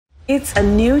It's a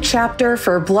new chapter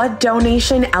for blood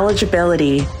donation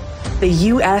eligibility. The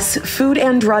U.S. Food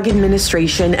and Drug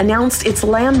Administration announced its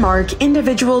landmark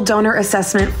Individual Donor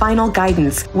Assessment Final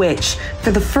Guidance, which,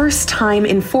 for the first time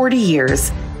in 40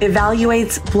 years,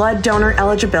 evaluates blood donor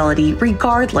eligibility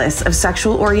regardless of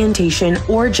sexual orientation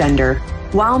or gender,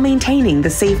 while maintaining the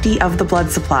safety of the blood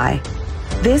supply.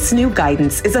 This new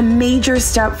guidance is a major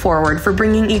step forward for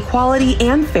bringing equality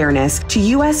and fairness to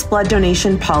U.S. blood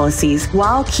donation policies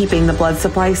while keeping the blood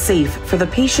supply safe for the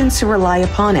patients who rely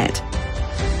upon it.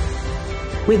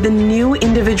 With the new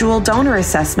individual donor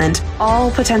assessment, all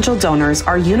potential donors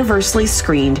are universally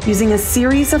screened using a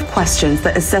series of questions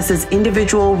that assesses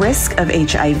individual risk of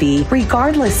HIV,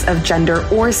 regardless of gender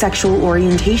or sexual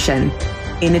orientation.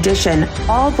 In addition,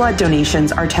 all blood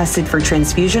donations are tested for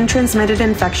transfusion-transmitted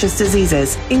infectious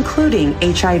diseases, including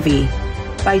HIV.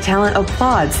 Vitalant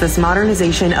applauds this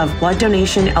modernization of blood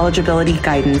donation eligibility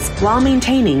guidance while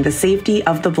maintaining the safety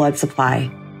of the blood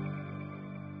supply.